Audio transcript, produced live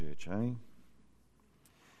Okay.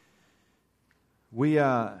 We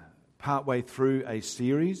are partway through a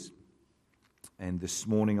series, and this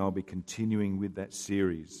morning I'll be continuing with that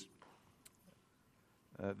series.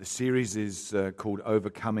 The series is called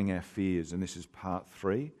Overcoming Our Fears, and this is part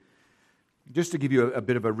 3. Just to give you a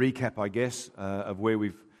bit of a recap, I guess, of where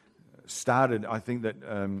we've started, I think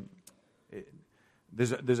that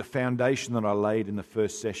there's a foundation that I laid in the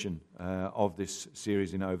first session of this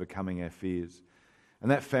series in Overcoming Our Fears. And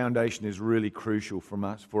that foundation is really crucial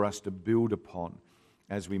for us to build upon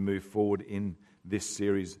as we move forward in this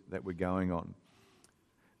series that we're going on.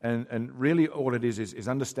 And really all it is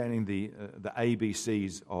understanding the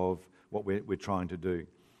ABCs of what we're trying to do.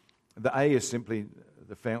 The A is simply,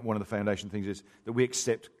 one of the foundation things is that we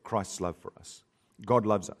accept Christ's love for us. God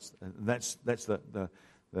loves us. That's the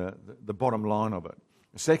bottom line of it.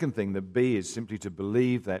 The second thing, the B, is simply to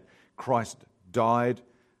believe that Christ died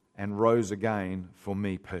and rose again for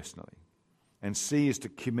me personally. And C is to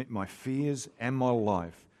commit my fears and my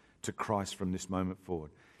life to Christ from this moment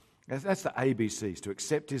forward. That's the ABCs, to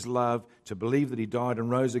accept His love, to believe that He died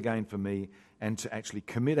and rose again for me, and to actually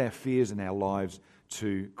commit our fears and our lives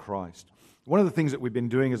to Christ. One of the things that we've been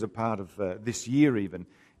doing as a part of this year even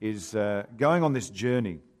is going on this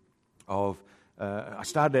journey of, I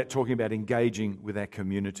started out talking about engaging with our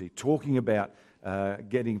community, talking about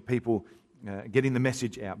getting people, getting the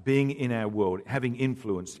message out, being in our world, having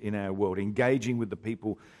influence in our world, engaging with the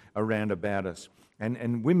people around about us.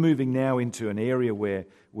 And we're moving now into an area where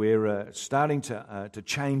we're starting to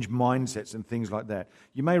change mindsets and things like that.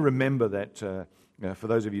 You may remember that, for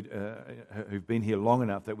those of you who've been here long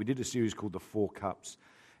enough, that we did a series called The Four Cups.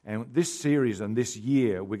 And this series and this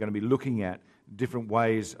year, we're going to be looking at different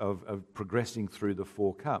ways of progressing through the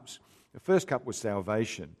 4 cups. The first cup was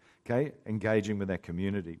salvation. Okay, engaging with our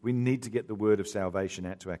community. We need to get the word of salvation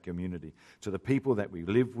out to our community, to the people that we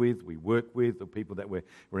live with, we work with, the people that we're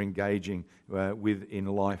engaging with in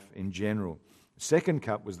life in general. The second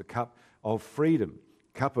cup was the cup of freedom.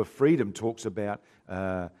 Cup of freedom talks about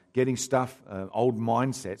getting stuff, old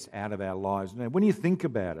mindsets out of our lives. Now, when you think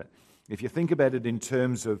about it, if you think about it in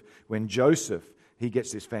terms of when Joseph, he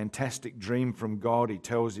gets this fantastic dream from God. He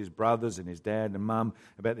tells his brothers and his dad and mum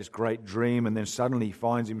about this great dream, and then suddenly he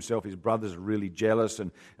finds himself, his brothers are really jealous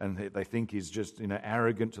and they think he's just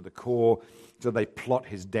arrogant to the core. So they plot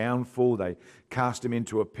his downfall. They cast him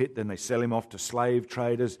into a pit, then they sell him off to slave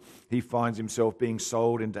traders. He finds himself being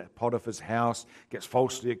sold into Potiphar's house, gets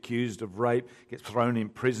falsely accused of rape, gets thrown in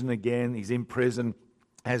prison again. He's in prison.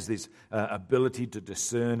 Has this ability to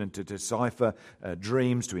discern and to decipher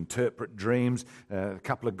dreams, to interpret dreams. A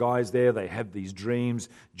couple of guys there, they have these dreams.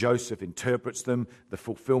 Joseph interprets them. The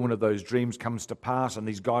fulfillment of those dreams comes to pass, and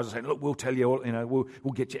these guys are saying, "Look, we'll tell you all.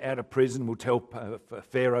 We'll get you out of prison. We'll tell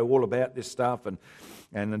Pharaoh all about this stuff."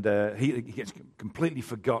 And he gets completely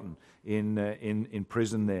forgotten in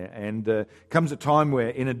prison there. And comes a time where,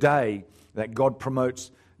 in a day, that God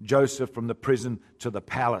promotes Joseph from the prison to the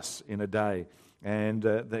palace in a day. And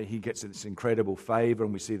that he gets this incredible favor,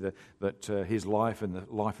 and we see that his life and the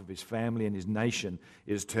life of his family and his nation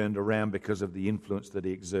is turned around because of the influence that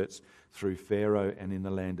he exerts through Pharaoh and in the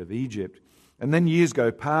land of Egypt. And then years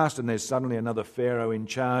go past, and there's suddenly another Pharaoh in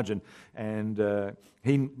charge, and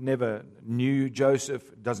he never knew Joseph,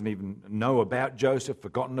 doesn't even know about Joseph,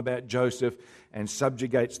 forgotten about Joseph, and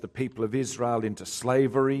subjugates the people of Israel into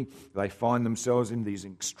slavery. They find themselves in these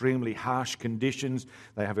extremely harsh conditions.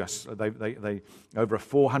 They have over a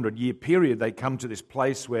 400-year period, they come to this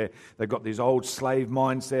place where they've got these old slave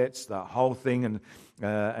mindsets, the whole thing,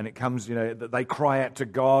 and it comes, that they cry out to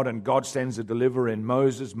God, and God sends a deliverer in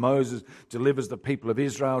Moses. Moses delivers the people of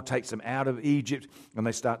Israel, takes them out of Egypt, and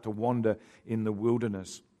they start to wander in the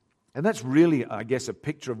wilderness. And that's really, I guess, a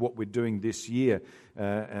picture of what we're doing this year,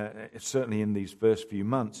 certainly in these first few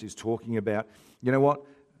months, is talking about,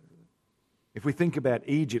 if we think about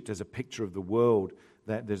Egypt as a picture of the world,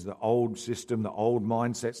 that there's the old system, the old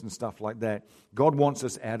mindsets and stuff like that. God wants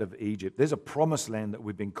us out of Egypt. There's a promised land that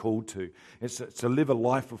we've been called to. It's to live a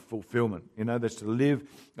life of fulfillment. There's to live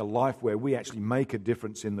a life where we actually make a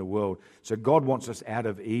difference in the world. So God wants us out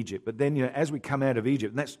of Egypt. But then, as we come out of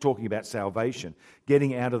Egypt, and that's talking about salvation,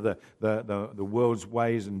 getting out of the world's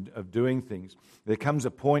ways of doing things, there comes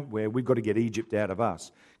a point where we've got to get Egypt out of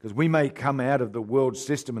us. Because we may come out of the world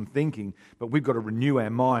system and thinking, but we've got to renew our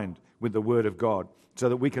mind with the Word of God, so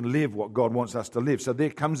that we can live what God wants us to live. So there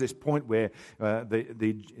comes this point where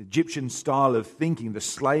the Egyptian style of thinking, the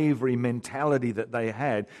slavery mentality that they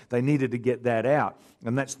had, they needed to get that out.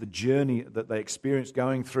 And that's the journey that they experienced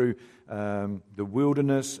going through the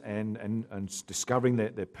wilderness and discovering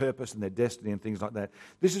their purpose and their destiny and things like that.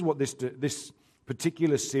 This is what this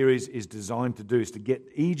particular series is designed to do is to get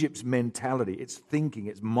Egypt's mentality, its thinking,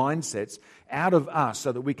 its mindsets out of us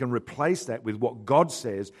so that we can replace that with what God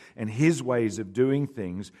says and His ways of doing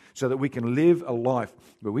things so that we can live a life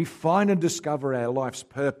where we find and discover our life's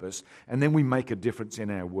purpose and then we make a difference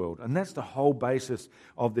in our world. And that's the whole basis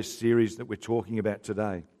of this series that we're talking about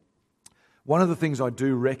today. One of the things I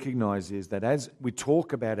do recognize is that as we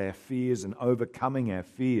talk about our fears and overcoming our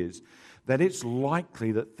fears, that it's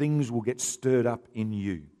likely that things will get stirred up in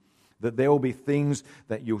you. That there will be things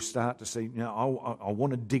that you'll start to see, I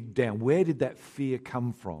want to dig down. Where did that fear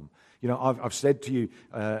come from? I've said to you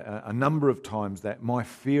a number of times that my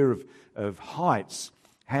fear of heights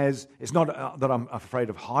it's not that I'm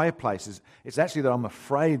afraid of higher places, it's actually that I'm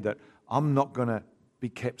afraid that I'm not going to be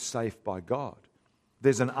kept safe by God.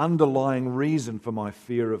 There's an underlying reason for my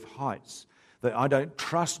fear of heights, that I don't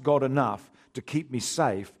trust God enough to keep me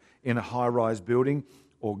safe in a high-rise building,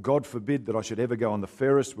 or God forbid that I should ever go on the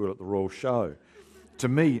Ferris wheel at the Royal Show. To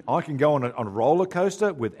me, I can go on a roller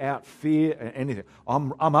coaster without fear or anything.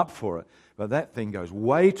 I'm up for it. But that thing goes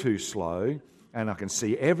way too slow, and I can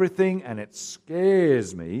see everything, and it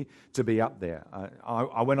scares me to be up there.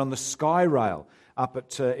 I went on the Sky Rail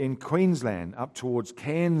up in Queensland, up towards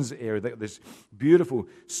Cairns area. This beautiful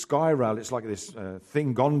Sky Rail. It's like this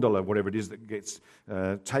thing gondola, whatever it is, that gets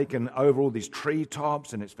taken over all these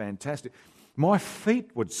treetops, and it's fantastic. My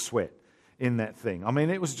feet would sweat in that thing. I mean,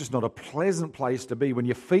 it was just not a pleasant place to be when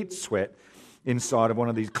your feet sweat inside of one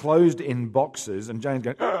of these closed-in boxes, and Jane's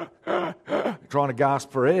going, trying to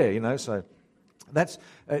gasp for air, so that's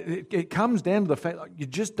it comes down to the fact that you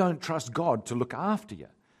just don't trust God to look after you.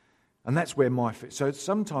 And that's where so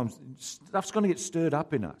sometimes stuff's going to get stirred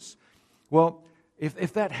up in us. Well,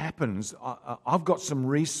 if that happens, I've got some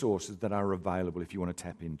resources that are available if you want to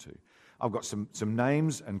tap into. I've got some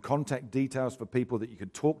names and contact details for people that you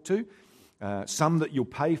could talk to, some that you'll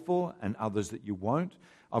pay for and others that you won't.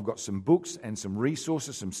 I've got some books and some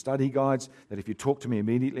resources, some study guides that if you talk to me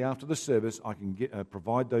immediately after the service, I can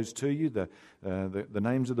provide those to you. The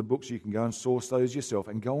names of the books, you can go and source those yourself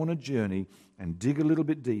and go on a journey and dig a little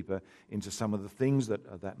bit deeper into some of the things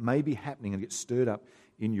that may be happening and get stirred up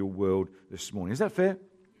in your world this morning. Is that fair?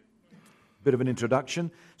 Bit of an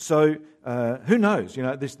introduction. So who knows?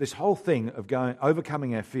 This whole thing of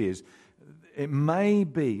overcoming our fears, today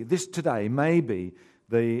may be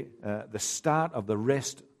the start of the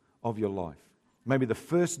rest of your life. Maybe the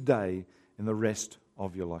first day in the rest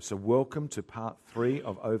of your life. So welcome to part 3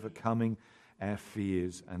 of Overcoming Our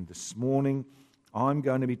Fears. And this morning, I'm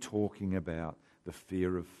going to be talking about the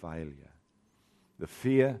fear of failure. The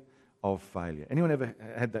fear of failure. Anyone ever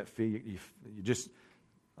had that fear?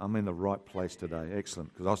 I'm in the right place today.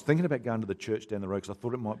 Excellent. Because I was thinking about going to the church down the road because I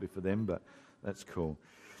thought it might be for them, but that's cool.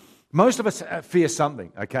 Most of us fear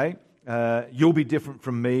something, okay? You'll be different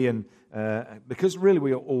from me, and because really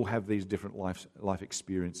we all have these different life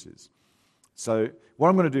experiences. So what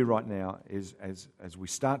I'm going to do right now is, as we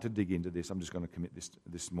start to dig into this, I'm just going to commit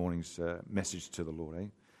this morning's message to the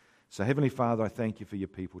Lord. So Heavenly Father, I thank you for your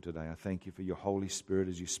people today. I thank you for your Holy Spirit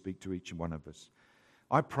as you speak to each one of us.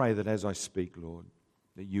 I pray that as I speak, Lord,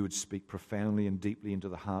 that you would speak profoundly and deeply into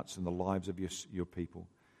the hearts and the lives of your people.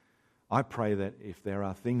 I pray that if there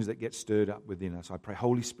are things that get stirred up within us, I pray,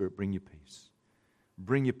 Holy Spirit, bring your peace.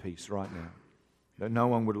 Bring your peace right now. That no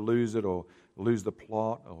one would lose it or lose the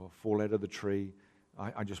plot or fall out of the tree.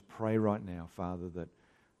 I just pray right now, Father, that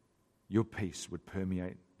your peace would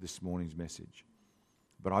permeate this morning's message.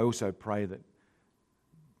 But I also pray that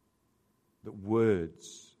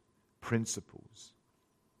words, principles,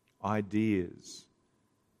 ideas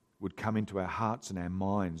would come into our hearts and our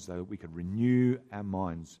minds so that we could renew our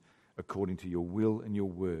minds according to your will and your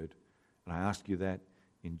word. And I ask you that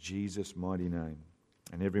in Jesus' mighty name.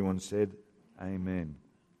 And everyone said, amen.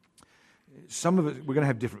 Some of us, we're going to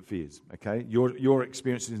have different fears, okay? Your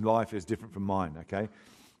experience in life is different from mine, okay?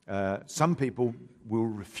 Some people will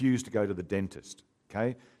refuse to go to the dentist,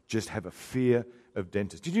 okay? Just have a fear of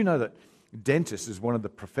dentists. Did you know that dentist is one of the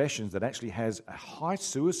professions that actually has a high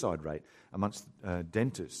suicide rate amongst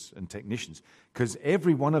dentists and technicians, because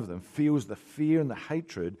every one of them feels the fear and the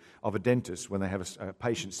hatred of a dentist when they have a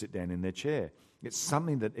patient sit down in their chair. It's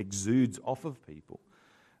something that exudes off of people.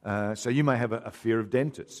 So you may have a fear of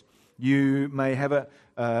dentists. You may have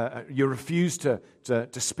you refuse to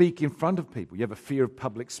speak in front of people. You have a fear of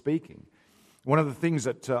public speaking. One of the things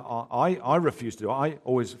that I refused to do, I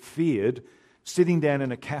always feared sitting down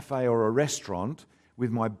in a cafe or a restaurant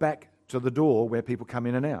with my back to the door where people come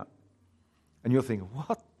in and out. And you're thinking,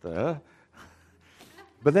 what the?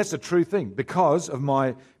 But that's a true thing. Because of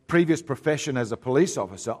my previous profession as a police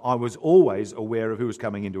officer, I was always aware of who was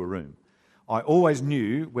coming into a room. I always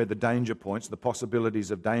knew where the danger points, the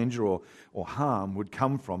possibilities of danger or harm would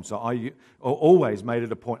come from. So I always made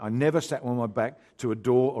it a point. I never sat on my back to a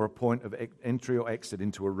door or a point of entry or exit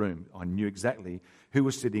into a room. I knew exactly who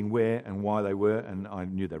was sitting where and why they were, and I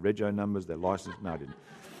knew their rego numbers, their license. No, I didn't.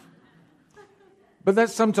 But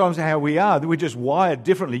that's sometimes how we are. We're just wired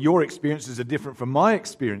differently. Your experiences are different from my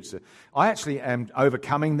experiences. I actually am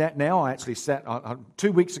overcoming that now. I actually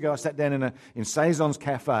 2 weeks ago, I sat down in Saison's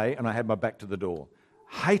Cafe and I had my back to the door.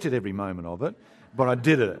 Hated every moment of it, but I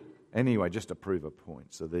did it anyway, just to prove a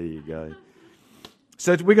point. So there you go.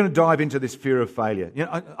 So we're going to dive into this fear of failure. You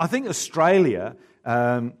know, I think Australia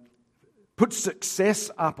puts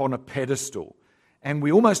success up on a pedestal, and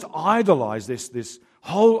we almost idolise this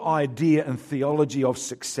whole idea and theology of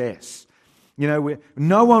success. You know,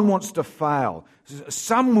 no one wants to fail.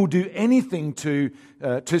 Some will do anything to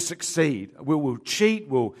succeed. We'll cheat,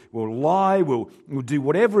 we'll lie, we'll do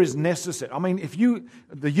whatever is necessary. I mean,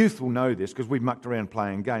 the youth will know this because we've mucked around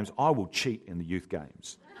playing games. I will cheat in the youth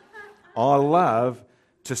games. I love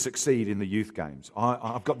to succeed in the youth games.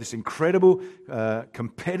 I've got this incredible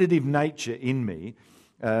competitive nature in me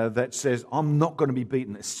that says I'm not going to be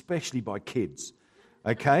beaten, especially by kids.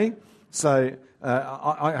 Okay? So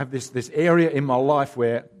I have this area in my life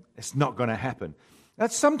where it's not going to happen.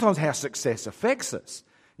 That's sometimes how success affects us,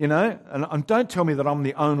 you know. And don't tell me that I'm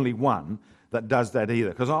the only one that does that either,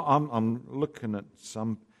 because I'm looking at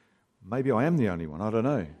some. Maybe I am the only one. I don't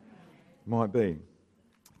know. Might be.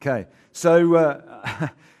 Okay. So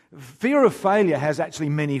fear of failure has actually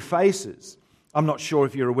many faces. I'm not sure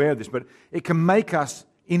if you're aware of this, but it can make us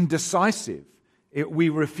indecisive. We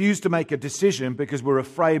refuse to make a decision because we're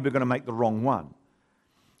afraid we're going to make the wrong one.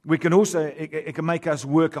 We can also, it can make us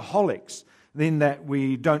workaholics, in that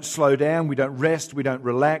we don't slow down, we don't rest, we don't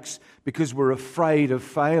relax because we're afraid of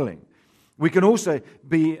failing. We can also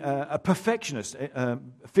be a perfectionist.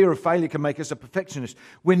 Fear of failure can make us a perfectionist.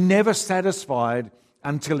 We're never satisfied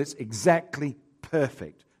until it's exactly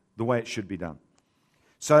perfect, the way it should be done.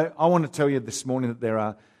 So I want to tell you this morning that there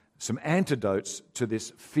are some antidotes to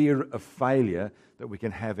this fear of failure that we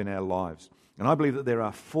can have in our lives. And I believe that there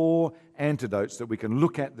are 4 antidotes that we can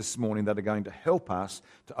look at this morning that are going to help us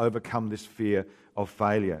to overcome this fear of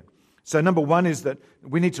failure. So number 1 is that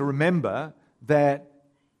we need to remember that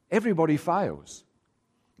everybody fails.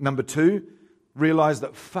 Number 2, realize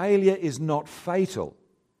that failure is not fatal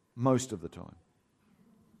most of the time.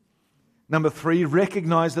 Number 3,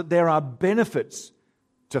 recognize that there are benefits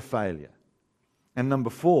to failure. And number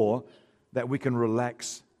 4, that we can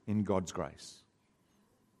relax in God's grace.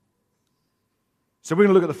 So we're going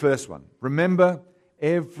to look at the first one. Remember,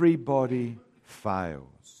 everybody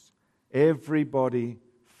fails. Everybody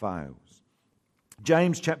fails.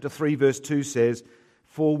 James chapter 3 verse 2 says,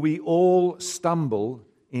 "For we all stumble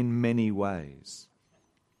in many ways."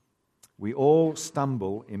 We all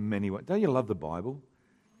stumble in many ways. Don't you love the Bible?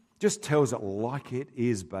 Just tells it like it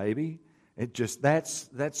is, baby. It just,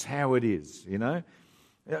 that's how it is, you know.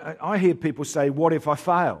 I hear people say, "What if I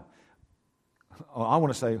fail?" I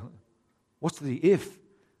want to say, what's the if?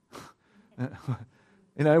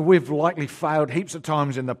 You know, we've likely failed heaps of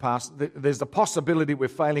times in the past. There's the possibility we're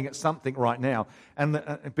failing at something right now. And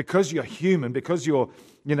because you're human, because you're,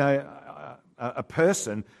 you know, a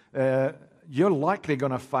person, you're likely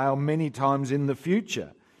going to fail many times in the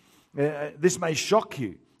future. This may shock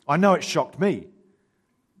you. I know it shocked me.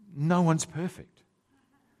 No one's perfect.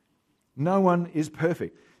 No one is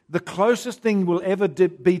perfect. The closest thing we'll ever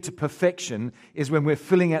be to perfection is when we're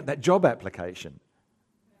filling out that job application.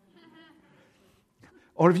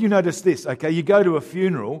 Or have you noticed this? Okay, you go to a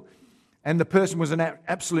funeral and the person was an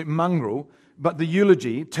absolute mongrel, but the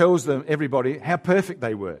eulogy tells everybody how perfect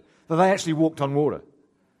they were, that they actually walked on water.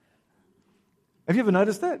 Have you ever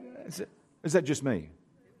noticed that? Is that just me?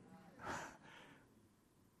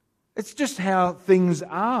 It's just how things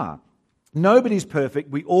are. Nobody's perfect.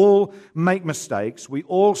 We all make mistakes. We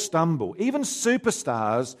all stumble. Even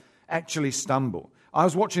superstars actually stumble. I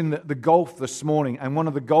was watching the golf this morning, and one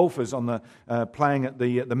of the golfers on the playing at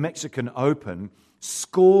the Mexican Open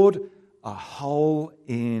scored a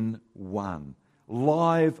hole-in-one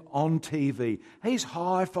live on TV. He's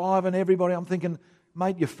high-fiving everybody. I'm thinking,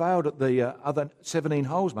 mate, you failed at the other 17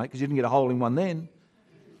 holes, mate, because you didn't get a hole-in-one then.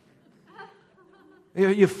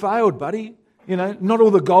 You failed, buddy. You know, not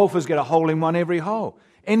all the golfers get a hole-in-one every hole.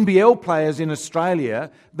 NBL players in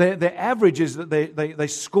Australia, their average is that they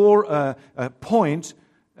score a point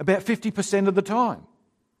about 50% of the time.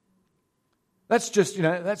 That's just, you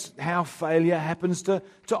know, that's how failure happens to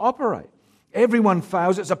operate. Everyone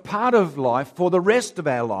fails. It's a part of life for the rest of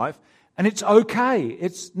our life, and it's okay.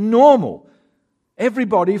 It's normal.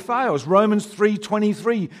 Everybody fails. Romans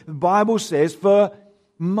 3:23, the Bible says, for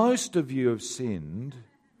most of you have sinned.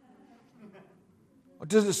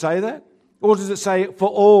 Does it say that? Or does it say, for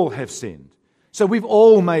all have sinned? So we've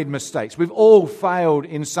all made mistakes. We've all failed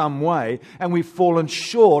in some way, and we've fallen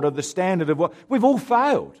short of the standard of what... We've all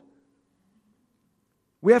failed.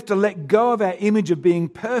 We have to let go of our image of being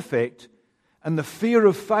perfect, and the fear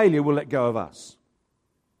of failure will let go of us.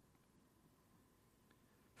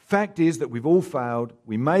 Fact is that we've all failed.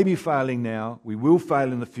 We may be failing now. We will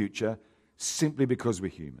fail in the future simply because we're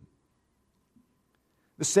human.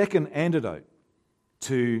 The second antidote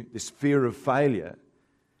to this fear of failure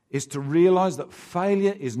is to realize that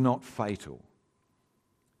failure is not fatal.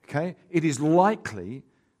 Okay? It is likely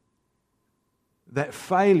that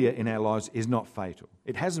failure in our lives is not fatal.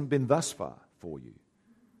 It hasn't been thus far for you.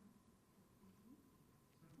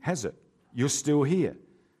 Has it? You're still here.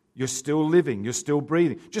 You're still living. You're still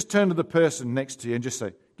breathing. Just turn to the person next to you and just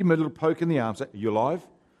say, give him a little poke in the arm. Say, are you alive?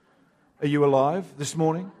 Are you alive this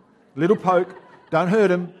morning? Little poke. Don't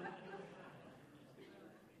hurt him.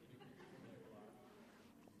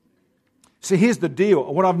 See, here's the deal.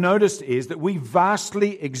 What I've noticed is that we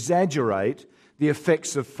vastly exaggerate the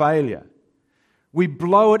effects of failure. We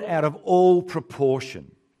blow it out of all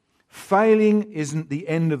proportion. Failing isn't the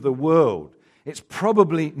end of the world. It's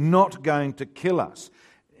probably not going to kill us.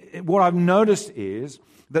 What I've noticed is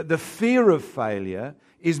that the fear of failure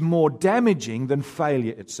is more damaging than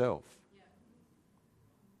failure itself.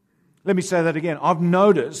 Let me say that again. I've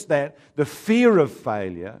noticed that the fear of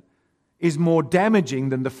failure is more damaging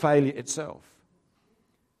than the failure itself.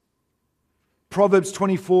 Proverbs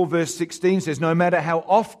 24 verse 16 says, no matter how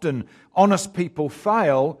often honest people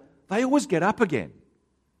fail, they always get up again.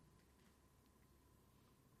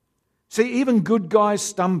 See, even good guys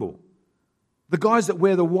stumble. The guys that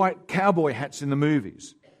wear the white cowboy hats in the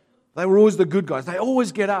movies, they were always the good guys. They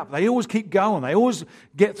always get up. They always keep going. They always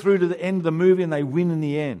get through to the end of the movie and they win in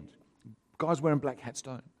the end. Guys wearing black hats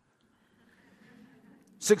don't.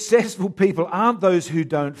 Successful people aren't those who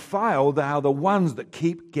don't fail. They are the ones that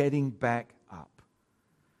keep getting back up.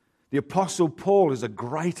 The Apostle Paul is a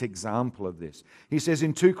great example of this. He says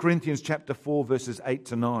in 2 Corinthians chapter 4, verses 8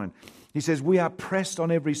 to 9, he says, we are pressed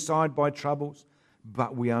on every side by troubles,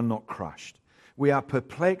 but we are not crushed. We are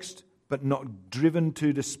perplexed, but not driven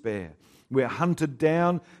to despair. We are hunted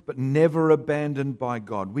down, but never abandoned by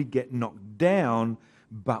God. We get knocked down,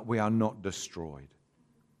 but we are not destroyed.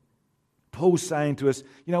 Paul's saying to us,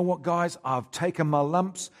 you know what, guys? I've taken my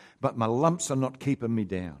lumps, but my lumps are not keeping me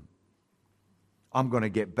down. I'm going to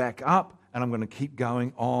get back up, and I'm going to keep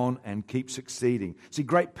going on and keep succeeding. See,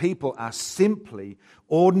 great people are simply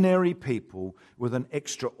ordinary people with an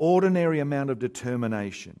extraordinary amount of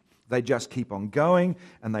determination. They just keep on going,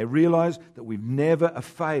 and they realize that we're never a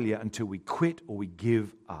failure until we quit or we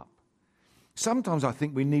give up. Sometimes I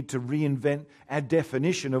think we need to reinvent our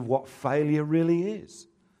definition of what failure really is.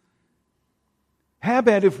 How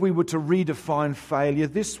about if we were to redefine failure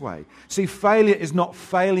this way? See, failure is not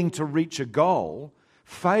failing to reach a goal.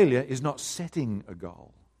 Failure is not setting a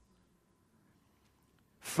goal.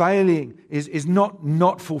 Failing is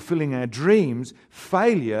not fulfilling our dreams.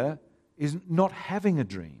 Failure is not having a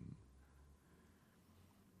dream.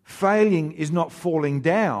 Failing is not falling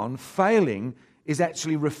down. Failing is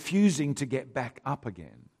actually refusing to get back up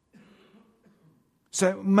again.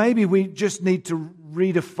 So maybe we just need to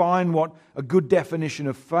redefine what a good definition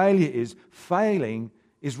of failure is. Failing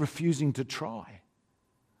is refusing to try.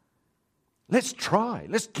 Let's try.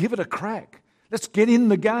 Let's give it a crack. Let's get in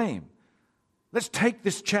the game. Let's take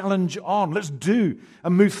this challenge on. Let's do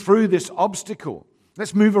and move through this obstacle.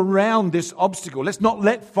 Let's move around this obstacle. Let's not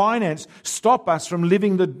let finance stop us from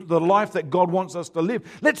living the life that God wants us to live.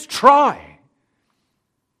 Let's try.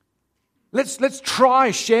 Let's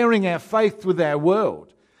try sharing our faith with our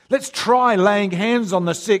world. Let's try laying hands on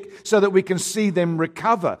the sick so that we can see them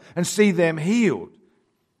recover and see them healed.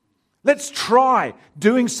 Let's try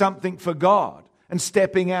doing something for God and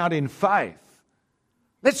stepping out in faith.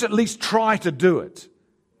 Let's at least try to do it.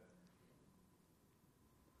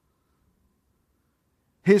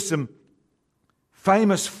 Here's some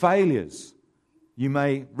famous failures. You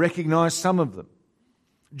may recognize some of them.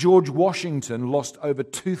 George Washington lost over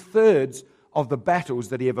 2/3 of the battles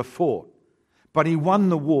that he ever fought, but he won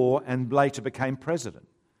the war and later became president.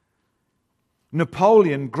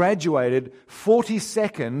 Napoleon graduated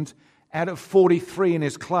 42nd out of 43 in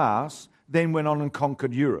his class, then went on and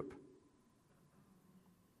conquered Europe.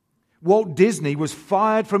 Walt Disney was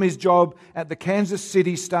fired from his job at the Kansas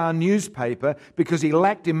City Star newspaper because he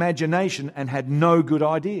lacked imagination and had no good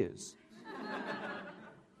ideas.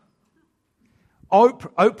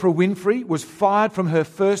 Oprah Winfrey was fired from her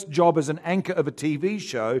first job as an anchor of a TV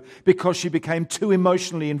show because she became too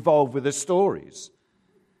emotionally involved with her stories.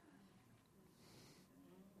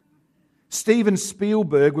 Steven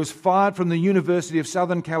Spielberg was fired from the University of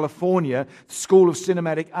Southern California School of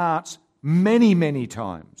Cinematic Arts many, many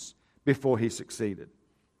times before he succeeded.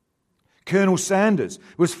 Colonel Sanders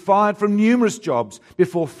was fired from numerous jobs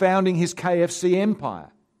before founding his KFC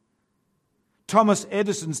empire. Thomas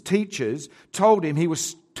Edison's teachers told him he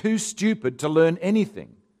was too stupid to learn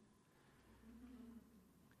anything.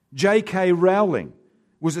 J.K. Rowling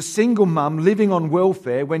was a single mum living on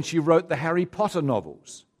welfare when she wrote the Harry Potter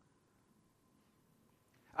novels.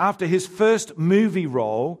 After his first movie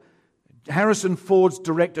role, Harrison Ford's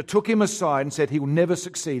director took him aside and said he will never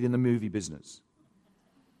succeed in the movie business.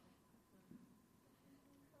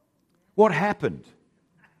 What happened?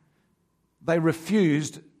 They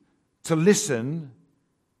refused to listen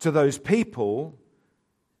to those people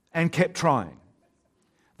and kept trying.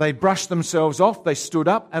 They brushed themselves off, they stood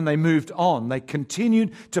up, and they moved on. They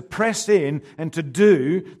continued to press in and to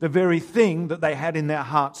do the very thing that they had in their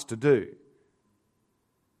hearts to do.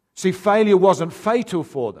 See, failure wasn't fatal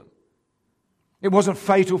for them. It wasn't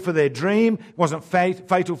fatal for their dream, it wasn't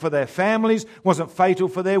fatal for their families, it wasn't fatal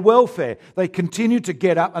for their welfare. They continued to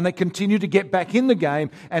get up and they continued to get back in the game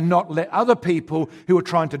and not let other people who were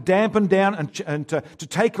trying to dampen down and to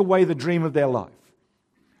take away the dream of their life.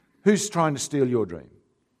 Who's trying to steal your dream?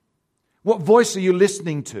 What voice are you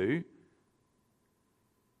listening to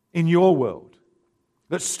in your world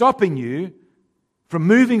that's stopping you from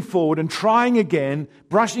moving forward and trying again,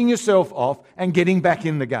 brushing yourself off and getting back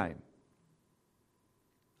in the game?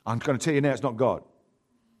 I'm going to tell you now, it's not God.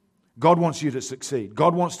 God wants you to succeed.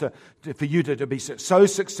 God wants for you to be so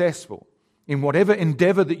successful in whatever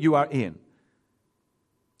endeavor that you are in.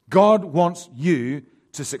 God wants you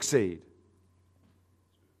to succeed.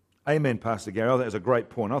 Amen, Pastor Gary. I thought that was a great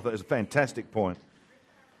point. I thought it was a fantastic point.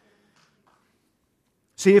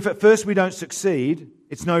 See, if at first we don't succeed,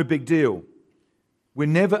 it's no big deal. We're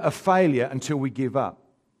never a failure until we give up.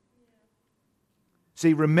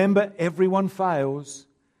 See, remember, everyone fails.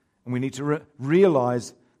 And we need to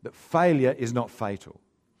realize that failure is not fatal.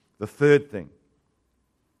 The third thing,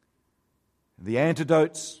 the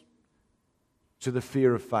antidotes to the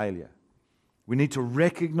fear of failure. We need to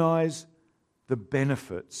recognize the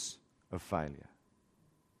benefits of failure.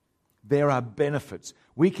 There are benefits.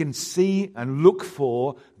 We can see and look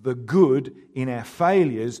for the good in our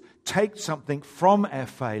failures, take something from our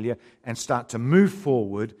failure and start to move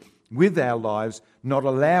forward with our lives, not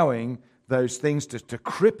allowing those things to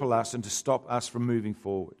cripple us and to stop us from moving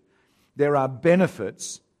forward. There are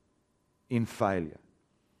benefits in failure.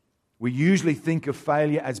 We usually think of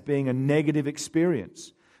failure as being a negative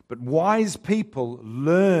experience, but wise people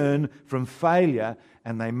learn from failure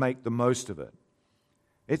and they make the most of it.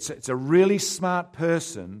 It's a really smart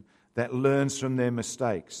person that learns from their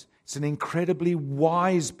mistakes. It's an incredibly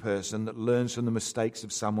wise person that learns from the mistakes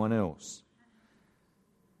of someone else.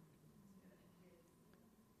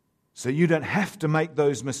 So you don't have to make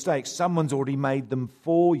those mistakes. Someone's already made them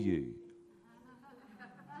for you.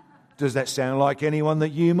 Does that sound like anyone that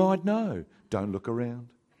you might know? Don't look around.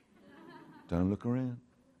 Don't look around.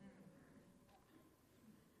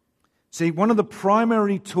 See, one of the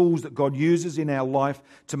primary tools that God uses in our life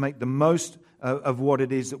to make the most of what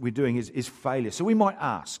it is that we're doing is failure. So we might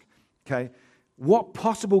ask, okay, what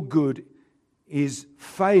possible good is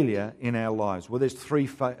failure in our lives? Well, there's three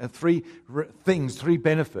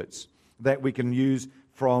benefits that we can use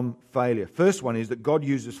from failure. First one is that God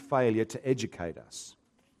uses failure to educate us.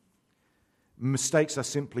 Mistakes are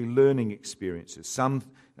simply learning experiences.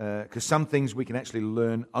 Because some things we can actually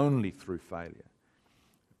learn only through failure.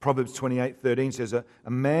 Proverbs 28:13 says, a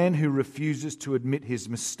man who refuses to admit his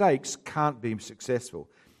mistakes can't be successful.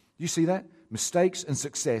 Do you see that? Mistakes and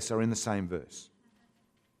success are in the same verse.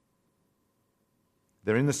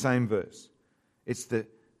 They're in the same verse. It's the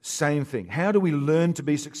same thing. How do we learn to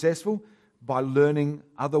be successful? By learning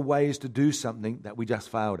other ways to do something that we just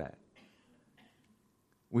failed at.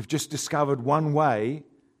 We've just discovered one way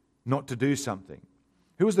not to do something.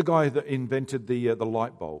 Who was the guy that invented the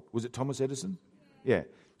light bulb? Was it Thomas Edison? Yeah.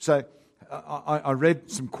 So I read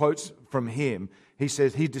some quotes from him. He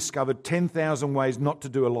says he discovered 10,000 ways not to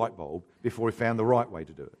do a light bulb before he found the right way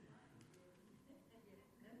to do it.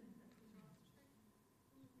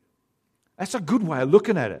 That's a good way of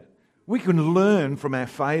looking at it. We can learn from our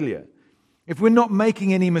failure. If we're not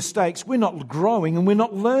making any mistakes, we're not growing and we're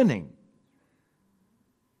not learning.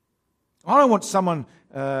 I don't want someone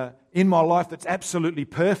in my life that's absolutely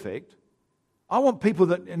perfect. I want people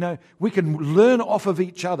that, we can learn off of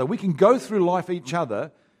each other. We can go through life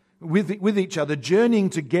with each other, journeying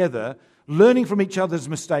together, learning from each other's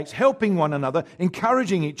mistakes, helping one another,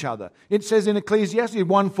 encouraging each other. It says in Ecclesiastes,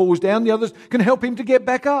 one falls down, the others can help him to get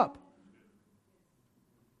back up.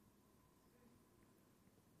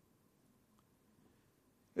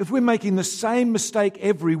 If we're making the same mistake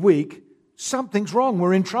every week, something's wrong.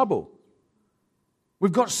 We're in trouble.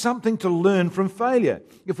 We've got something to learn from failure.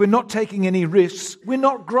 If we're not taking any risks, we're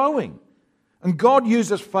not growing. And God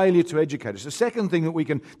uses failure to educate us. The second thing that we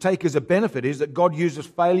can take as a benefit is that God uses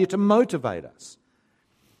failure to motivate us.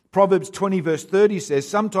 Proverbs 20 verse 30 says,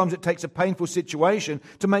 sometimes it takes a painful situation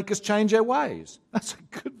to make us change our ways. That's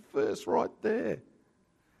a good verse right there.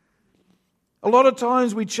 A lot of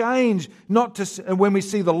times we change not to when we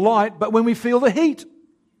see the light, but when we feel the heat.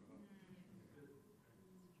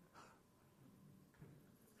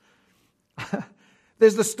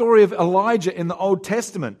 There's the story of Elijah in the Old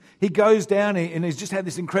Testament. He goes down and he's just had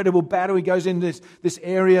this incredible battle. He goes into this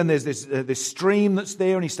area and there's this stream that's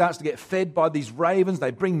there and he starts to get fed by these ravens. They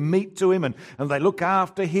bring meat to him and they look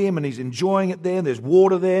after him and he's enjoying it there. And there's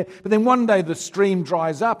water there. But then one day the stream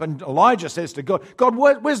dries up and Elijah says to God, God,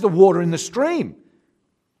 where's the water in the stream?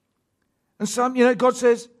 And so, God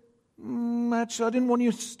says, actually, I didn't want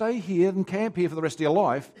you to stay here and camp here for the rest of your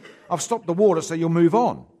life. I've stopped the water so you'll move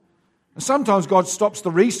on. And sometimes God stops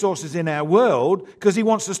the resources in our world because He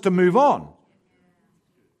wants us to move on.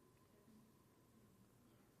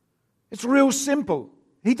 It's real simple.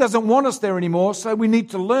 He doesn't want us there anymore, so we need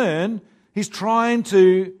to learn. He's trying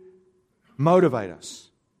to motivate us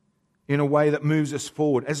in a way that moves us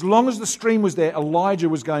forward. As long as the stream was there, Elijah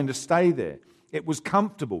was going to stay there. It was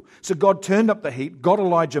comfortable. So God turned up the heat, got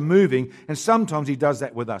Elijah moving, and sometimes He does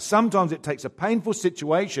that with us. Sometimes it takes a painful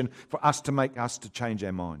situation for us to make us to change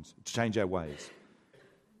our minds, to change our ways.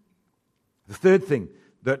 The third thing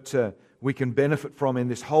that we can benefit from in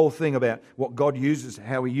this whole thing about what God uses,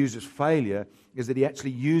 how He uses failure, is that He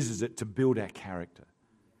actually uses it to build our character.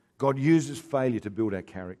 God uses failure to build our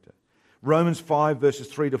character. Romans 5 verses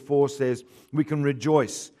 3 to 4 says, we can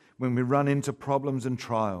rejoice when we run into problems and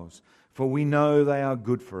trials, for we know they are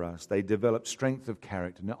good for us. They develop strength of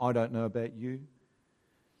character. Now, I don't know about you.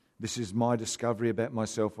 This is my discovery about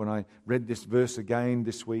myself when I read this verse again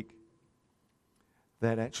this week,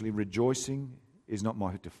 that actually rejoicing is not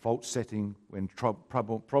my default setting when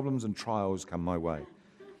problems and trials come my way.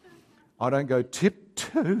 I don't go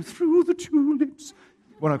tiptoe through the tulips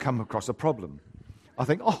when I come across a problem. I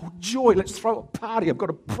think, oh, joy, let's throw a party. I've got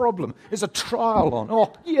a problem. There's a trial on.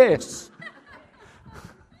 Oh, yes.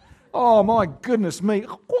 Oh, my goodness me.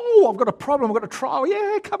 Oh, I've got a problem. I've got a trial.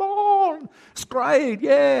 Yeah, come on. It's great.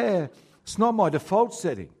 Yeah. It's not my default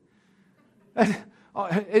setting.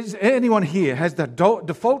 Is anyone here has the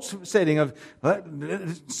default setting of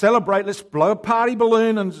let's celebrate, let's blow a party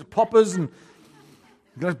balloon and poppers and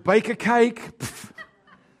let's bake a cake? Pfft.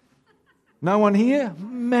 No one here?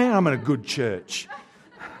 Man, I'm in a good church.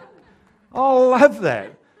 I love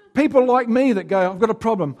that. People like me that go, I've got a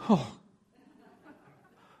problem. Oh,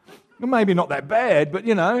 maybe not that bad, but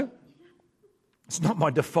it's not my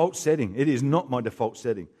default setting. It is not my default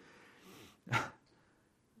setting.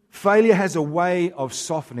 Failure has a way of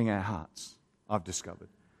softening our hearts, I've discovered.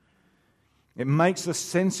 It makes us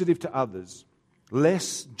sensitive to others,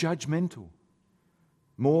 less judgmental,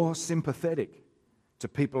 more sympathetic to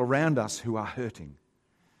people around us who are hurting.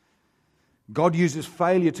 God uses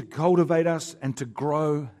failure to cultivate us and to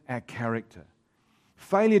grow our character.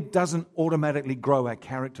 Failure doesn't automatically grow our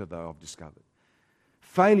character, though, I've discovered.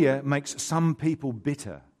 Failure makes some people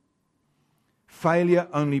bitter. Failure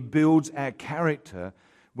only builds our character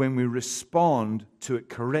when we respond to it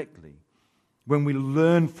correctly, when we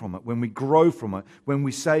learn from it, when we grow from it, when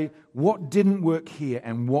we say, what didn't work here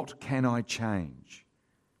and what can I change?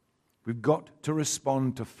 We've got to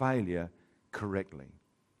respond to failure correctly.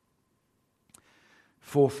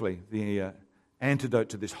 Fourthly, the antidote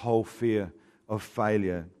to this whole fear of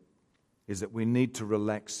failure is that we need to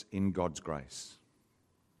relax in God's grace.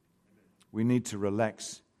 We need to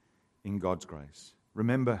relax in God's grace.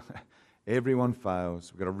 Remember, everyone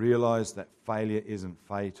fails. We've got to realize that failure isn't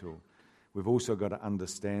fatal. We've also got to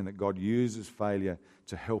understand that God uses failure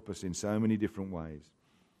to help us in so many different ways.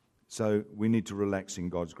 So we need to relax in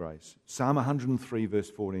God's grace. Psalm 103 verse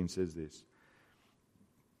 14 says this: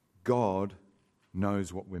 God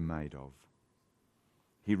knows what we're made of.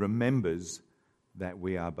 He remembers that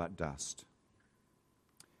we are but dust.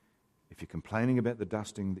 If you're complaining about the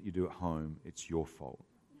dusting that you do at home, it's your fault.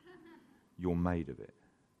 You're made of it,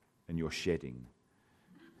 and you're shedding.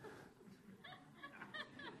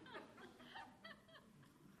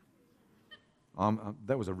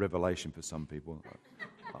 That was a revelation for some people.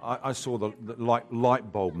 I saw the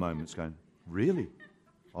light bulb moments going, really?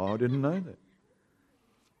 Oh, I didn't know that.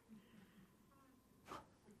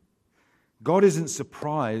 God isn't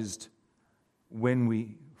surprised when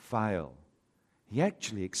we fail. He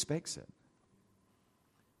actually expects it.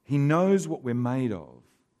 He knows what we're made of.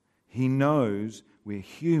 He knows we're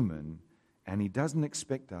human, and He doesn't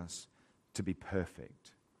expect us to be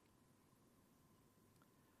perfect.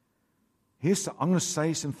 I'm going to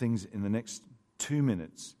say some things in the next 2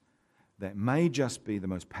 minutes that may just be the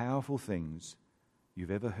most powerful things you've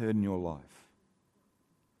ever heard in your life.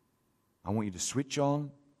 I want you to switch on,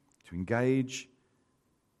 to engage,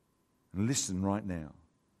 and listen right now.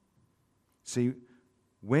 See,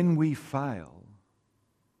 when we fail,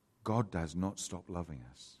 God does not stop loving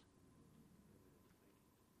us.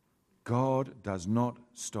 God does not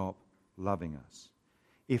stop loving us.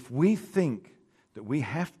 If we think that we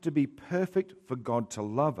have to be perfect for God to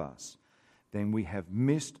love us, then we have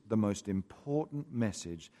missed the most important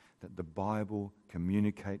message that the Bible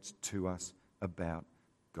communicates to us about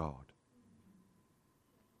God.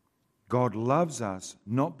 God loves us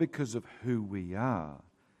not because of who we are,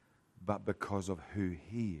 but because of who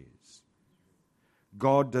He is.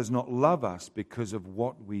 God does not love us because of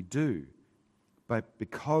what we do, but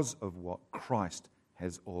because of what Christ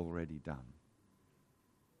has already done.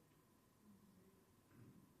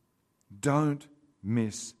 Don't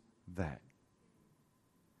miss that.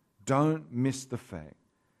 Don't miss the fact.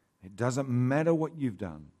 It doesn't matter what you've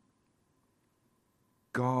done.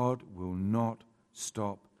 God will not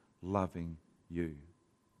stop loving you.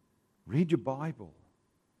 Read your Bible.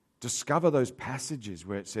 Discover those passages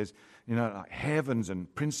where it says, like heavens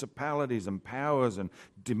and principalities and powers and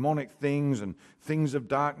demonic things and things of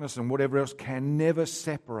darkness and whatever else can never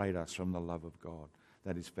separate us from the love of God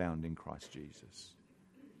that is found in Christ Jesus.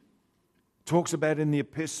 Talks about in the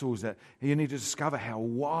epistles that you need to discover how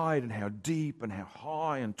wide and how deep and how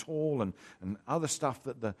high and tall and other stuff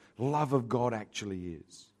that the love of God actually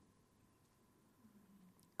is.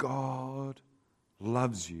 God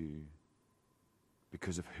loves you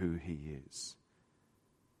because of who He is.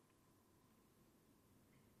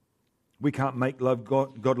 We can't make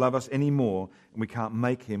God love us any more, and we can't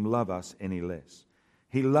make Him love us any less.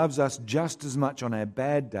 He loves us just as much on our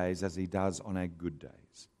bad days as He does on our good days.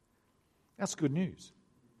 That's good news.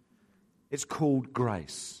 It's called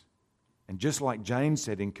grace. And just like Jane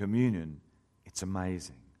said in communion, it's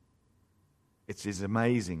amazing. It's His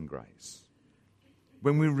amazing grace.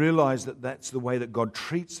 When we realize that that's the way that God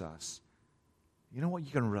treats us, you know what?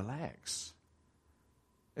 You can relax.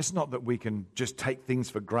 It's not that we can just take things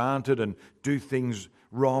for granted and do things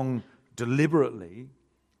wrong deliberately,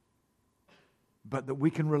 but that we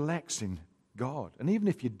can relax in God. And even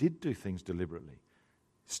if you did do things deliberately,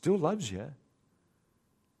 He still loves you.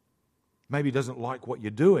 Maybe He doesn't like what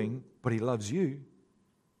you're doing, but He loves you.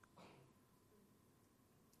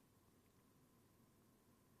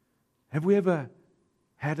 Have we ever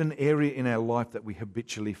had an area in our life that we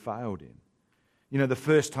habitually failed in? The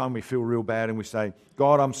first time we feel real bad and we say,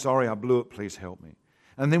 God, I'm sorry, I blew it, please help me.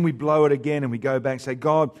 And then we blow it again and we go back and say,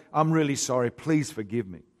 God, I'm really sorry, please forgive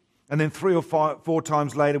me. And then 3 or 4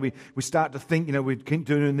 times later we start to think, we keep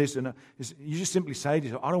doing this. And you just simply say to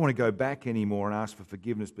yourself, I don't want to go back anymore and ask for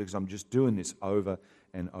forgiveness because I'm just doing this over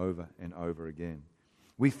and over and over again.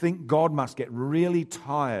 We think God must get really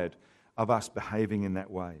tired of us behaving in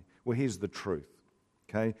that way. Well, here's the truth.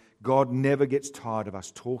 Okay? God never gets tired of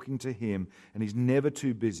us talking to Him, and He's never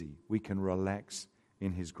too busy. We can relax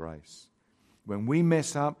in His grace. When we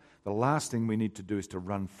mess up, the last thing we need to do is to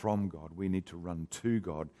run from God. We need to run to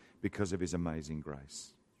God because of His amazing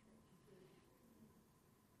grace.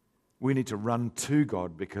 We need to run to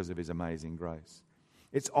God because of His amazing grace.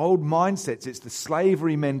 It's old mindsets. It's the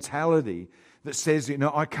slavery mentality that says,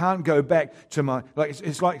 I can't go back to my...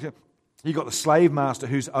 It's like... You've got the slave master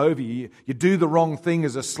who's over you. You do the wrong thing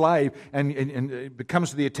as a slave and it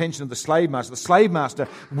comes to the attention of the slave master. The slave master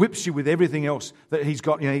whips you with everything else that he's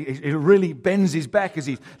got. He really bends his back as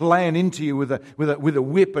he's laying into you with a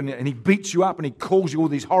whip and he beats you up and he calls you all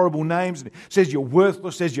these horrible names and says you're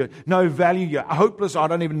worthless, says you're no value, you're hopeless. I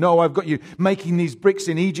don't even know I've got you making these bricks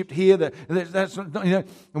in Egypt here. And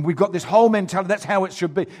we've got this whole mentality. That's how it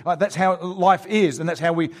should be. That's how life is, and that's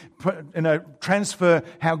how we transfer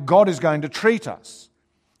how God is going to treat us.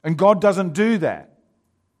 And God doesn't do that.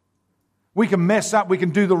 We can mess up, we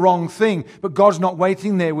can do the wrong thing, but God's not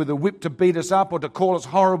waiting there with a whip to beat us up or to call us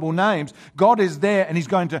horrible names. God is there and He's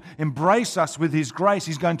going to embrace us with His grace.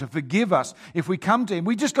 He's going to forgive us if we come to Him.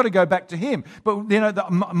 We just got to go back to Him. But the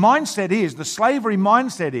mindset is, the slavery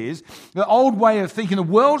mindset is, the old way of thinking, the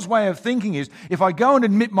world's way of thinking is, if I go and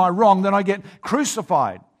admit my wrong, then I get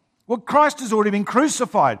crucified. Well, Christ has already been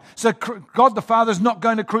crucified, so God the Father's not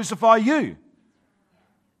going to crucify you.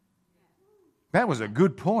 That was a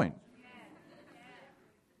good point.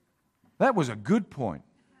 That was a good point.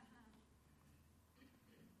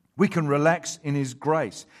 We can relax in His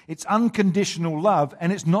grace. It's unconditional love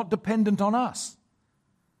and it's not dependent on us.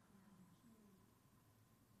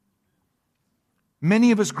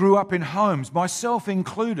 Many of us grew up in homes, myself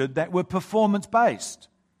included, that were performance-based.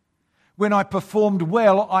 When I performed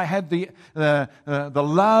well, I had the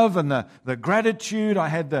love and the gratitude. I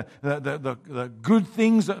had the good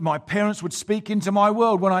things that my parents would speak into my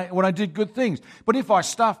world when I did good things. But if I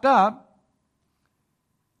stuffed up,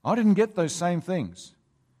 I didn't get those same things.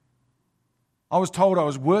 I was told I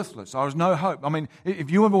was worthless. I was no hope. I mean, if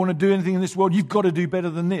you ever want to do anything in this world, you've got to do better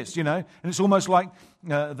than this, you know. And it's almost like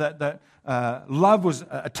love was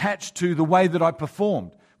attached to the way that I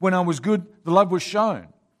performed. When I was good, the love was shown.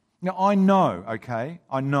 Now, I know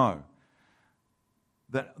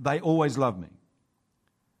that they always loved me.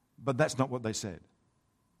 But that's not what they said.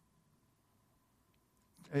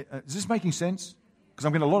 Is this making sense? Because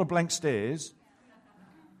I'm getting a lot of blank stares.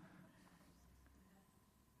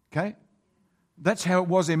 Okay? That's how it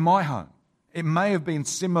was in my home. It may have been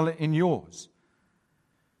similar in yours.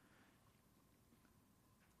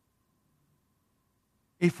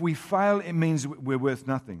 If we fail, it means we're worth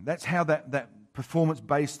nothing. That's how that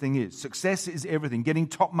performance-based thing is. Success is everything. Getting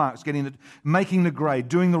top marks, making the grade,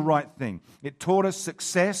 doing the right thing. It taught us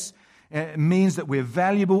success means that we're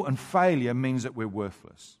valuable and failure means that we're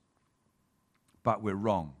worthless. But we're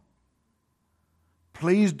wrong.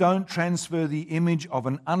 Please don't transfer the image of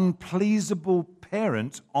an unpleasable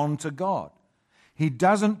parent onto God. He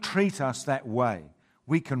doesn't treat us that way.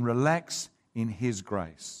 We can relax in His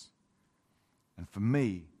grace. And for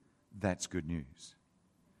me, that's good news.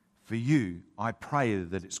 For you, I pray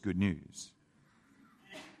that it's good news.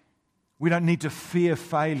 We don't need to fear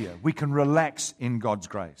failure. We can relax in God's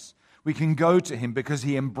grace. We can go to Him because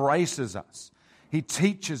He embraces us. He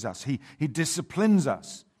teaches us. He disciplines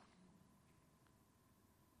us.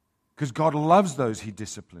 Because God loves those He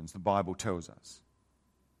disciplines, the Bible tells us.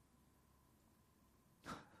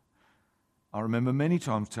 I remember many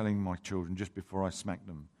times telling my children just before I smacked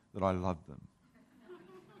them that I loved them.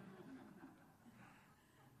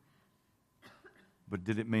 But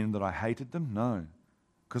did it mean that I hated them? No.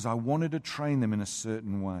 Because I wanted to train them in a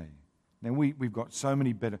certain way. Now, we've got so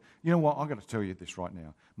many better... You know what? I've got to tell you this right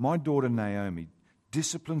now. My daughter Naomi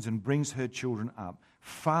disciplines and brings her children up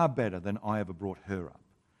far better than I ever brought her up.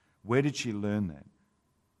 Where did she learn that?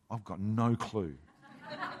 I've got no clue.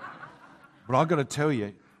 But I've got to tell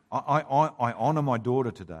you, I honour my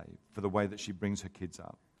daughter today for the way that she brings her kids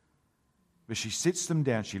up. But she sits them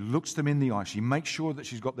down, she looks them in the eye, she makes sure that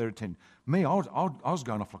she's got their attention. Me, I was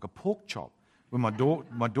going off like a pork chop when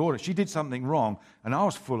my daughter, she did something wrong, and I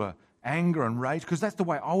was full of anger and rage, because that's the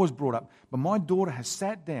way I was brought up. But my daughter has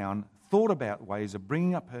sat down, thought about ways of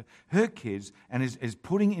bringing up her kids, and is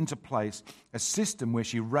putting into place a system where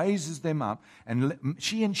she raises them up, and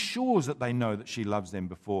she ensures that they know that she loves them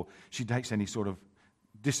before she takes any sort of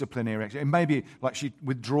disciplinary action. And maybe like she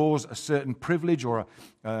withdraws a certain privilege or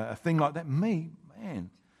a thing like that. Me,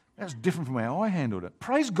 man, that's different from how I handled it.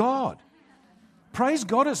 Praise God. Praise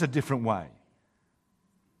God it's a different way.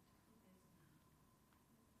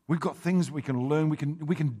 We've got things we can learn.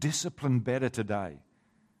 We can discipline better today.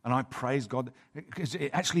 And I praise God because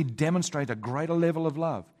it actually demonstrates a greater level of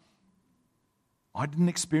love. I didn't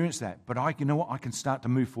experience that, but you know what? I can start to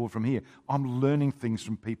move forward from here. I'm learning things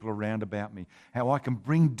from people around about me, how I can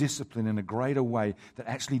bring discipline in a greater way that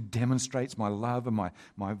actually demonstrates my love and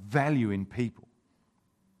my value in people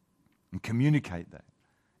and communicate that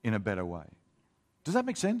in a better way. Does that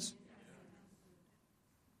make sense?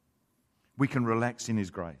 We can relax in His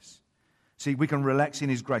grace. See, we can relax in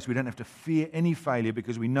His grace. We don't have to fear any failure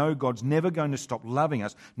because we know God's never going to stop loving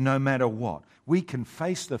us no matter what. We can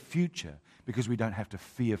face the future because we don't have to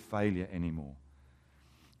fear failure anymore.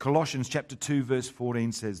 Colossians chapter 2 verse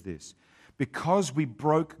 14 says this: because we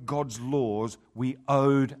broke God's laws, we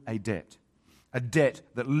owed a debt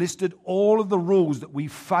that listed all of the rules that we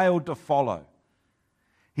failed to follow.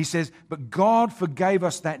 He says, but God forgave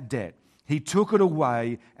us that debt. He took it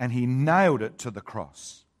away and He nailed it to the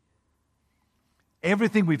cross.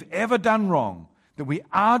 Everything we've ever done wrong, that we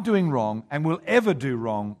are doing wrong and will ever do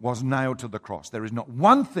wrong was nailed to the cross. There is not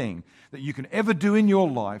one thing that you can ever do in your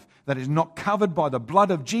life that is not covered by the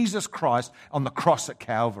blood of Jesus Christ on the cross at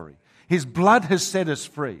Calvary. His blood has set us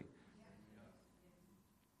free.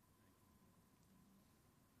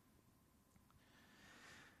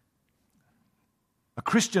 A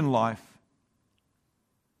Christian life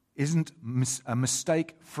isn't a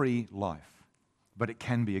mistake-free life, but it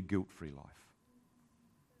can be a guilt-free life.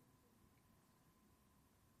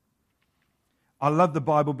 I love the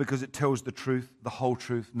Bible because it tells the truth, the whole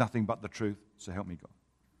truth, nothing but the truth. So help me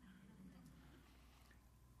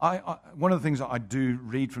God. One of the things that I do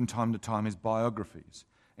read from time to time is biographies.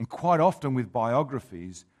 And quite often with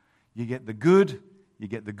biographies, you get the good, you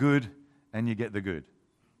get the good, and you get the good.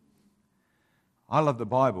 I love the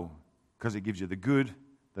Bible because it gives you the good,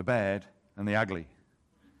 the bad, and the ugly.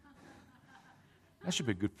 That should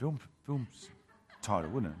be a good film title,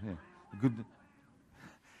 wouldn't it? Yeah. The good.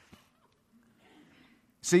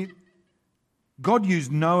 See, God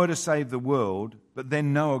used Noah to save the world, but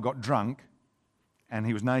then Noah got drunk and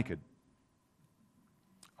he was naked.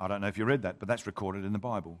 I don't know if you read that, but that's recorded in the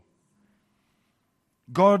Bible.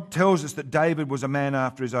 God tells us that David was a man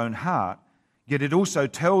after his own heart, yet it also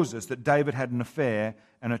tells us that David had an affair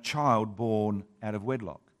and a child born out of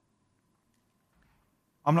wedlock.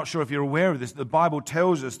 I'm not sure if you're aware of this. The Bible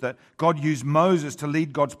tells us that God used Moses to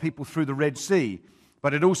lead God's people through the Red Sea.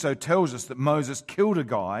 But it also tells us that Moses killed a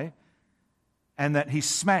guy and that he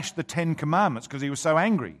smashed the 10 Commandments because he was so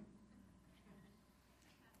angry.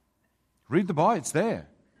 Read the Bible, it's there.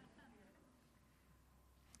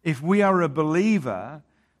 If we are a believer,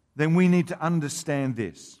 then we need to understand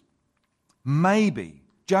this. Maybe,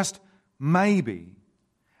 just maybe,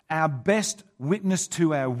 our best witness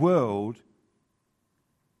to our world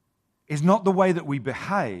is not the way that we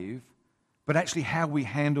behave, but actually how we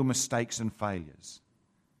handle mistakes and failures.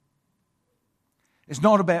 It's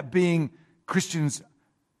not about being Christians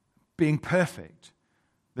being perfect.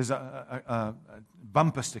 There's a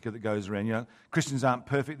bumper sticker that goes around, Christians aren't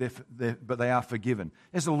perfect, but they are forgiven.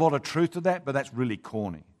 There's a lot of truth to that, but that's really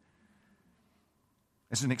corny.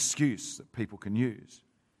 It's an excuse that people can use.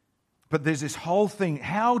 But there's this whole thing,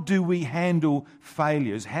 how do we handle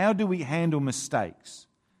failures? How do we handle mistakes?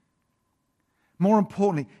 More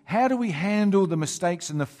importantly, how do we handle the mistakes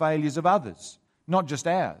and the failures of others, not just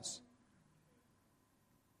ours?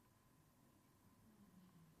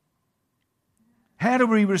 How do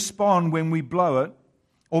we respond when we blow it?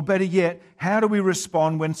 Or better yet, how do we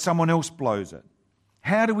respond when someone else blows it?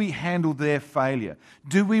 How do we handle their failure?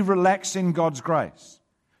 Do we relax in God's grace?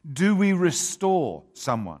 Do we restore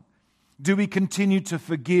someone? Do we continue to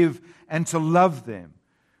forgive and to love them?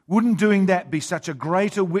 Wouldn't doing that be such a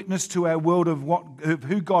greater witness to our world of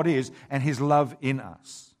who God is and His love in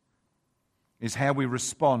us? Is how we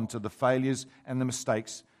respond to the failures and the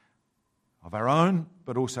mistakes of our own,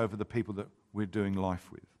 but also for the people that we're doing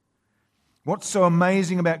life with. What's so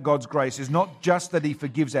amazing about God's grace is not just that He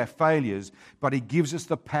forgives our failures, but He gives us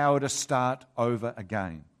the power to start over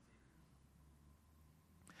again.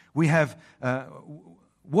 We have,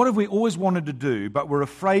 what have we always wanted to do, but we're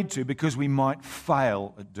afraid to because we might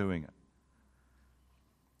fail at doing it?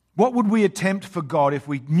 What would we attempt for God if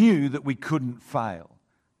we knew that we couldn't fail?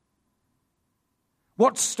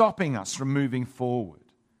 What's stopping us from moving forward?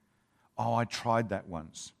 Oh, I tried that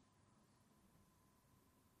once.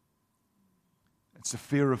 It's a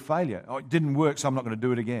fear of failure. Oh, it didn't work, so I'm not going to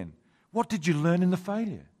do it again. What did you learn in the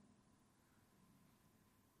failure?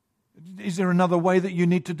 Is there another way that you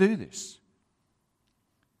need to do this?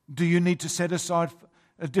 Do you need to set aside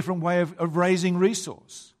a different way of raising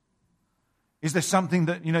resource? Is there something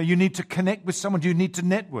that you need to connect with someone? Do you need to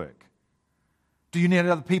network? Do you need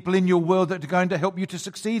other people in your world that are going to help you to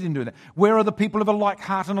succeed in doing that? Where are the people of a like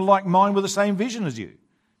heart and a like mind with the same vision as you?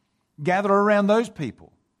 Gather around those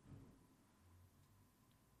people.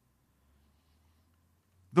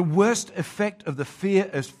 The worst effect of the fear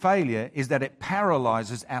of failure is that it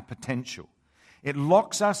paralyzes our potential. It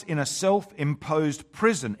locks us in a self-imposed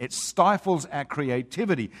prison. It stifles our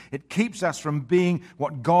creativity. It keeps us from being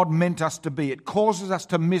what God meant us to be. It causes us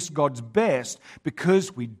to miss God's best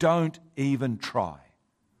because we don't even try.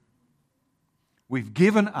 We've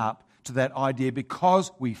given up to that idea because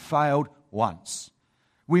we failed once.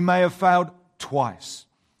 We may have failed twice.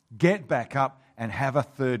 Get back up and have a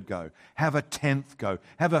third go, have a 10th go,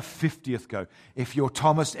 have a 50th go. If you're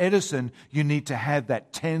Thomas Edison, you need to have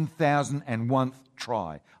that 10,001th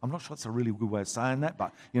try. I'm not sure that's a really good way of saying that,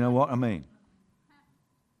 but you know what I mean.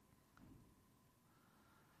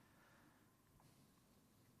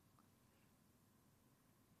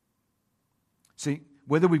 See,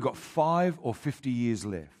 whether we've got 5 or 50 years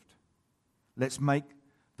left, let's make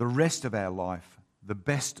the rest of our life the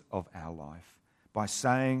best of our life by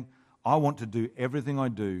saying, I want to do everything I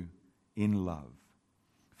do in love.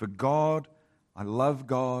 For God, I love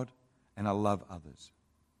God and I love others.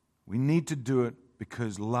 We need to do it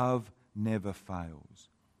because love never fails.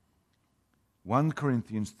 1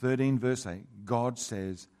 Corinthians 13 verse 8, God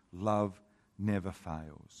says love never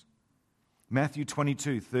fails. Matthew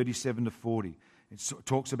 22, 37 to 40, it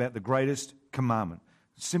talks about the greatest commandment.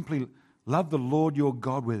 Simply love the Lord your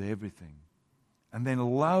God with everything. And then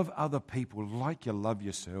love other people like you love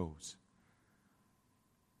yourselves.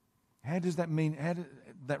 How does that mean? How does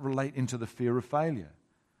that relate into the fear of failure?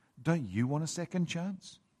 Don't you want a second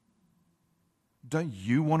chance? Don't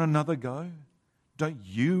you want another go? Don't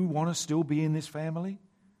you want to still be in this family?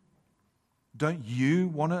 Don't you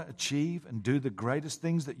want to achieve and do the greatest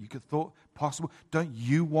things that you could thought possible? Don't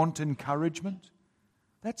you want encouragement?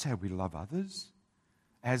 That's how we love others,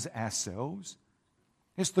 as ourselves.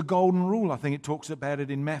 It's the golden rule. I think it talks about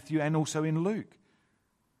it in Matthew and also in Luke.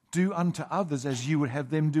 Do unto others as you would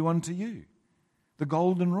have them do unto you. The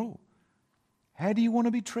golden rule. How do you want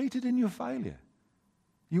to be treated in your failure?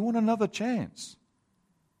 You want another chance.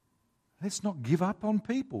 Let's not give up on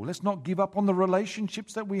people. Let's not give up on the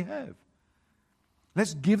relationships that we have.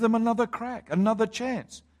 Let's give them another crack, another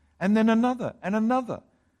chance, and then another and another,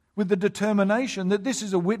 with the determination that this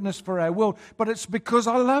is a witness for our world, but it's because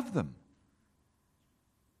I love them.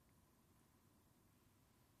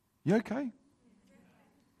 You okay?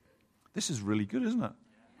 This is really good, isn't it?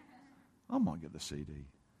 I might get the CD.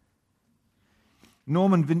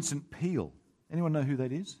 Norman Vincent Peale. Anyone know who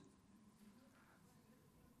that is?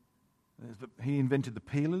 He invented the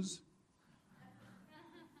peelers.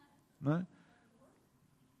 No?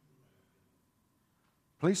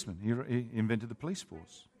 Policeman. He invented the police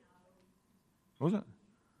force. Was it?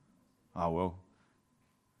 Oh, well.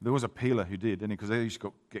 There was a peeler who did, didn't he? Because they used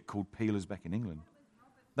to get called peelers back in England.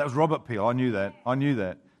 That was Robert Peel. I knew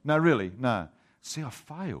that. No, really, no. See, I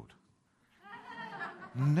failed.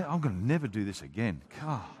 I'm going to never do this again.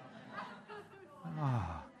 God.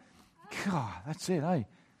 God, that's it, eh?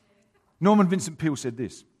 Norman Vincent Peale said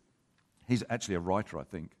this. He's actually a writer, I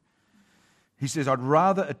think. He says, I'd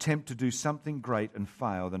rather attempt to do something great and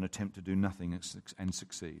fail than attempt to do nothing and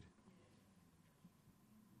succeed.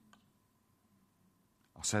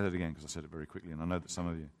 I'll say that again because I said it very quickly, and I know that some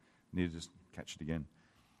of you need to just catch it again.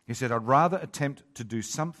 He said, I'd rather attempt to do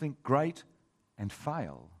something great and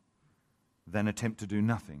fail than attempt to do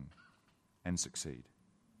nothing and succeed.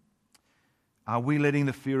 Are we letting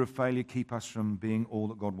the fear of failure keep us from being all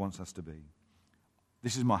that God wants us to be?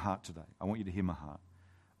 This is my heart today. I want you to hear my heart.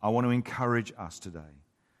 I want to encourage us today.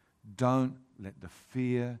 Don't let the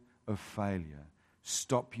fear of failure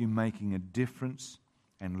stop you making a difference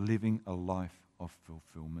and living a life of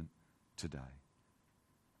fulfillment today.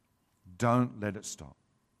 Don't let it stop.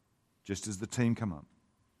 Just as the team come up,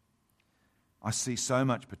 I see so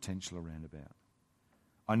much potential around about.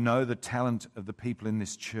 I know the talent of the people in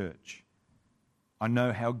this church. I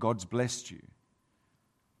know how God's blessed you.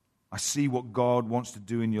 I see what God wants to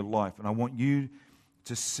do in your life, and I want you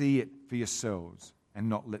to see it for yourselves and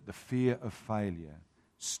not let the fear of failure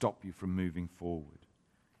stop you from moving forward.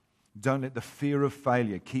 Don't let the fear of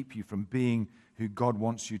failure keep you from being who God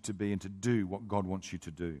wants you to be and to do what God wants you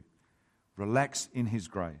to do. Relax in His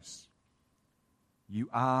grace. You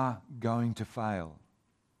are going to fail,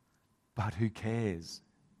 but who cares?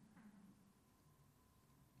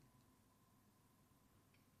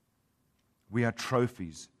 We are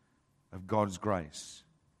trophies of God's grace.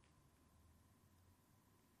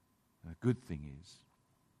 The good thing is,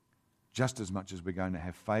 just as much as we're going to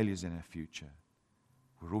have failures in our future,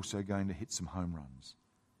 we're also going to hit some home runs.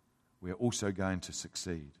 We're also going to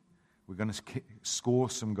succeed. We're going to score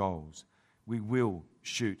some goals. We will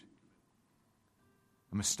shoot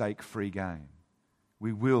a mistake-free game.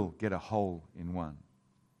 We will get a hole in one.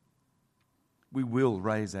 We will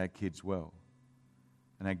raise our kids well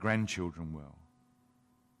and our grandchildren well.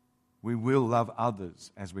 We will love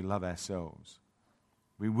others as we love ourselves.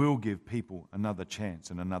 We will give people another chance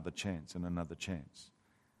and another chance and another chance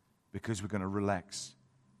because we're going to relax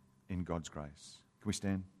in God's grace. Can we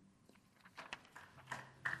stand?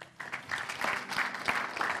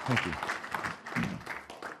 Thank you.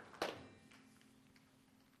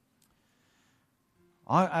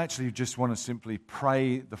 I actually just want to simply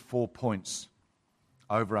pray the 4 points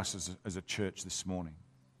over us as a church this morning.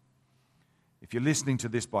 If you're listening to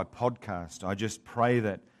this by podcast, I just pray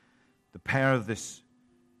that the power of these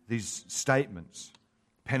statements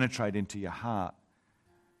penetrate into your heart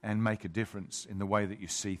and make a difference in the way that you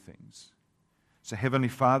see things. So, Heavenly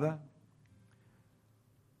Father,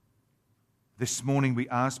 this morning we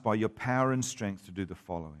ask by your power and strength to do the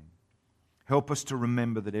following. Help us to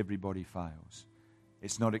remember that everybody fails.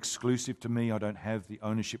 It's not exclusive to me. I don't have the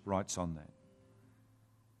ownership rights on that.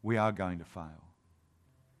 We are going to fail.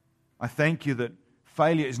 I thank you that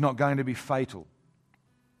failure is not going to be fatal.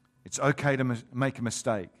 It's okay to make a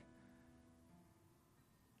mistake.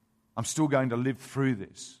 I'm still going to live through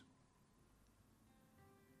this.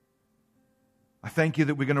 I thank you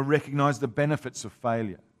that we're going to recognize the benefits of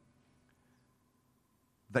failure,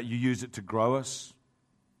 that you use it to grow us,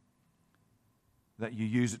 that you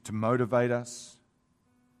use it to motivate us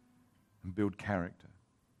and build character.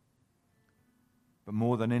 But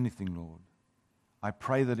more than anything, Lord, I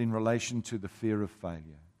pray that in relation to the fear of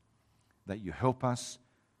failure, that you help us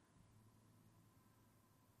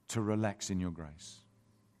to relax in your grace.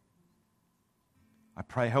 I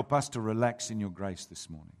pray, help us to relax in your grace this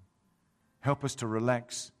morning. Help us to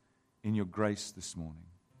relax in your grace this morning.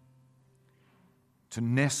 To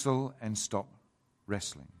nestle and stop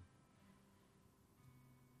wrestling.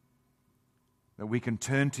 That we can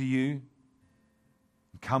turn to you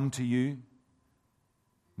and come to you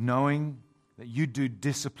knowing that you do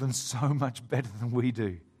discipline so much better than we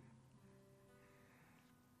do.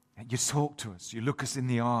 And you talk to us, you look us in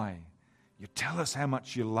the eye, you tell us how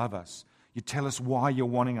much you love us. You tell us why you're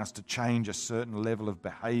wanting us to change a certain level of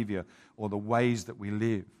behavior or the ways that we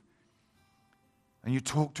live. And you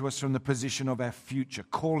talk to us from the position of our future,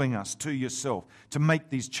 calling us to yourself to make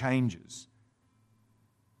these changes.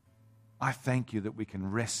 I thank you that we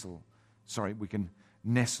can we can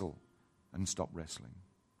nestle and stop wrestling.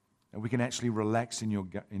 And we can actually relax in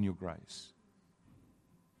your grace.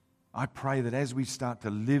 I pray that as we start to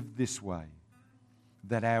live this way,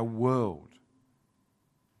 that our world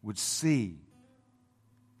would see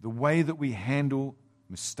the way that we handle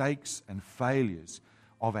mistakes and failures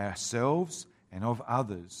of ourselves and of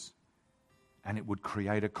others, and it would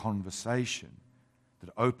create a conversation that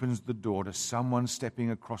opens the door to someone stepping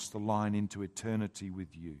across the line into eternity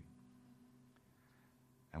with you.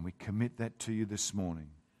 And we commit that to you this morning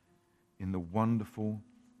in the wonderful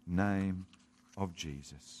name of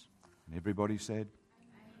Jesus. And everybody said,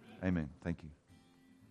 Amen. Thank you.